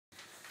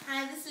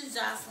Hi, this is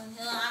Jocelyn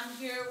Hill. I'm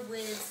here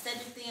with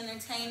Cedric, the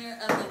entertainer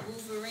of the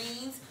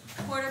Wolverines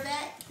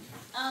quarterback.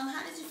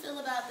 How did you feel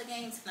about the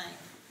game tonight?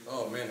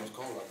 Oh man, it was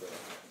cold out there.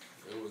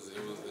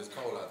 It's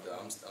cold out there.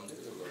 I'm still a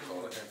little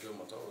cold. I can't feel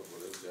my toes,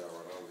 but it's right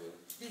out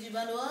there. Did you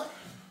bundle up?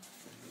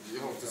 You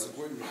don't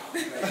disappoint me.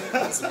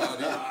 That's about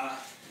it.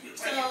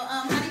 So,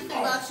 how do you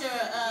feel about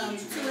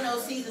your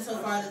 2-0 season so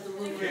far with the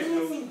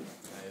Wolverines?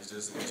 It's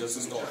just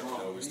a start. You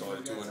know, we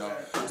started 2-0.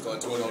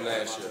 Started 2-0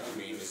 last year. I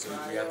mean, so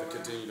we have to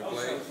continue to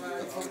play,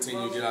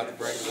 continue to get out the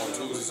practice on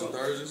Tuesdays and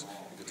Thursdays,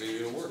 and continue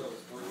to work.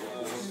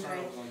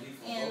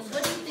 And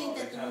what do you think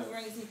that the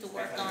Wolverines need to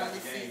work on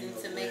this season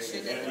to make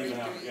sure that the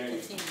victory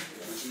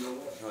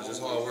continues?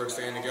 Just hard work,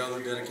 staying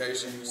together,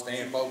 dedication,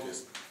 staying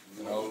focused.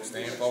 You know,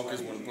 staying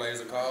focused when the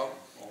plays are called,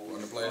 when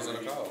the plays are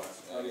called,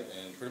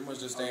 and pretty much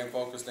just staying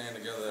focused, staying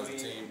together as a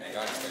team.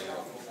 Got to stay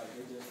healthy.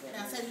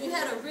 Now, so you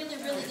had a really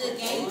good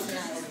game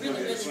tonight.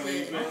 Really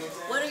good.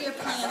 What are your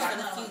plans for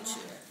the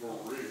future?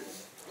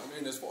 I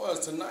mean, as far as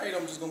tonight,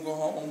 I'm just gonna go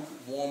home,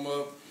 warm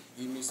up,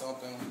 eat me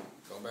something,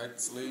 go back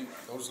to sleep.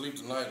 Go to sleep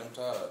tonight. I'm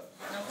tired.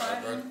 No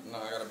partying? No,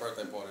 I got a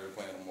birthday party to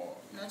plan tomorrow.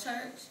 No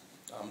church?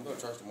 I'm going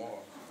to church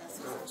tomorrow. That's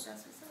what's up.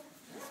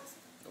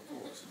 Of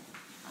course.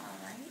 All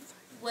right.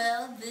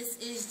 Well, this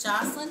is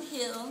Jocelyn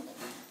Hill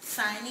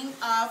signing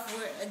off.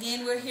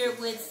 We're here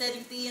with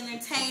Cedric, the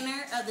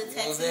entertainer of the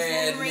Texas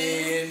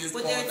Wolverines.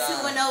 With their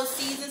 2-0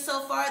 season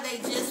so far, they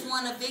just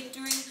won a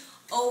victory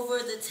over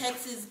the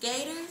Texas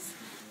Gators,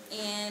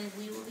 and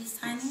we will be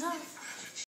signing off.